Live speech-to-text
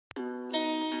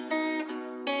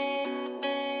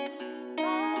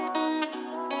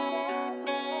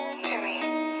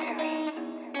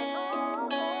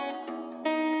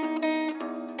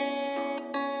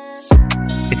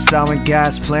It's all in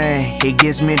God's plan. He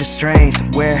gives me the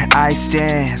strength where I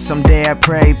stand. Someday I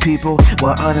pray people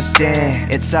will understand.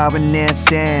 It's all in their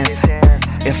sense.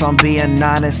 If I'm being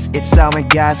honest, it's all in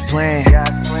God's plan.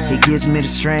 He gives me the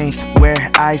strength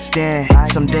where I stand.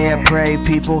 Someday I pray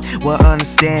people will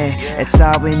understand. It's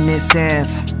all in His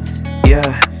hands.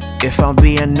 Yeah, if I'm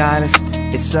being honest,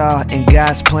 it's all in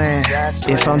God's plan.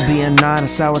 If I'm being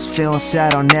honest, I was feeling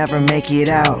sad, I'll never make it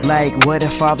out. Like, what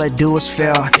if all I do is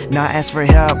fail? Not ask for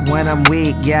help when I'm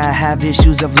weak. Yeah, I have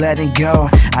issues of letting go.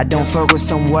 I don't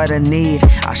focus on what I need,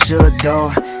 I should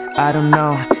though. I don't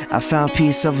know, I found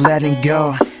peace of letting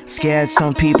go. Scared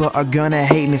some people are gonna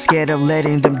hate me, scared of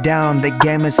letting them down. The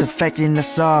game is affecting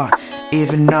us all,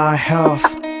 even our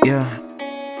health, yeah.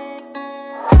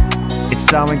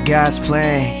 It's all in God's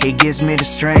plan. He gives me the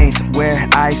strength where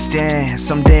I stand.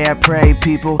 Someday I pray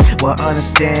people will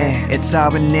understand. It's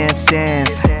all in their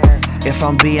hands. If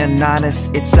I'm being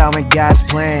honest, it's all in God's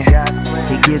plan.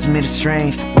 He gives me the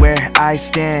strength where I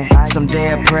stand.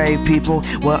 Someday I pray people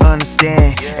will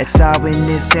understand. It's all in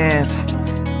His hands.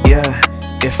 Yeah,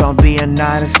 if I'm being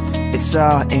honest, it's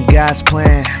all in God's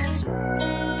plan.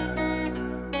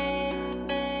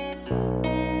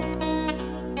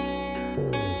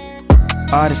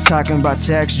 Artists talking about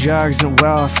sex, drugs, and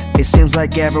wealth. It seems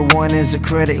like everyone is a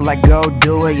critic, like go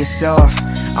do it yourself.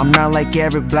 I'm not like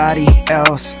everybody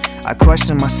else. I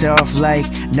question myself like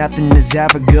nothing is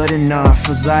ever good enough.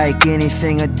 Feels like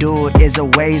anything I do is a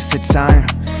waste of time.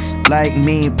 Like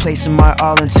me placing my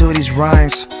all into these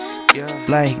rhymes.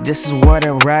 Like this is what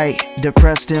I write,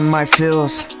 depressed in my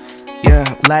feels.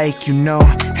 Yeah, like you know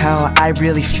how I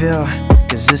really feel,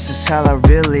 cause this is how I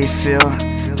really feel.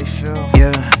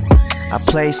 Yeah, I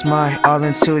place my all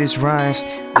into these rhymes.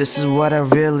 This is what I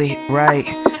really write.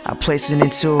 I place it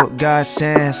into God's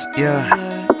hands. Yeah.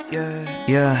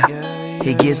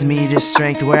 He gives me the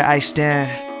strength where I stand.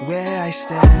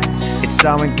 It's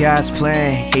all in God's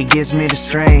plan. He gives me the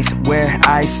strength where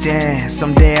I stand.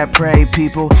 Someday I pray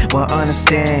people will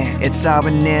understand. It's all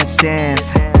in their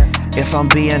hands. If I'm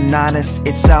being honest,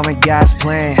 it's all in God's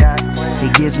plan. He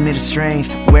gives me the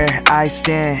strength where I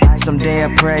stand. Someday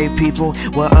I pray people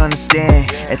will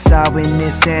understand. It's all in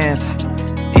His hands.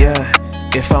 Yeah,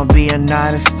 if I'm being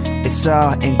honest, it's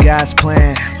all in God's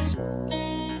plan.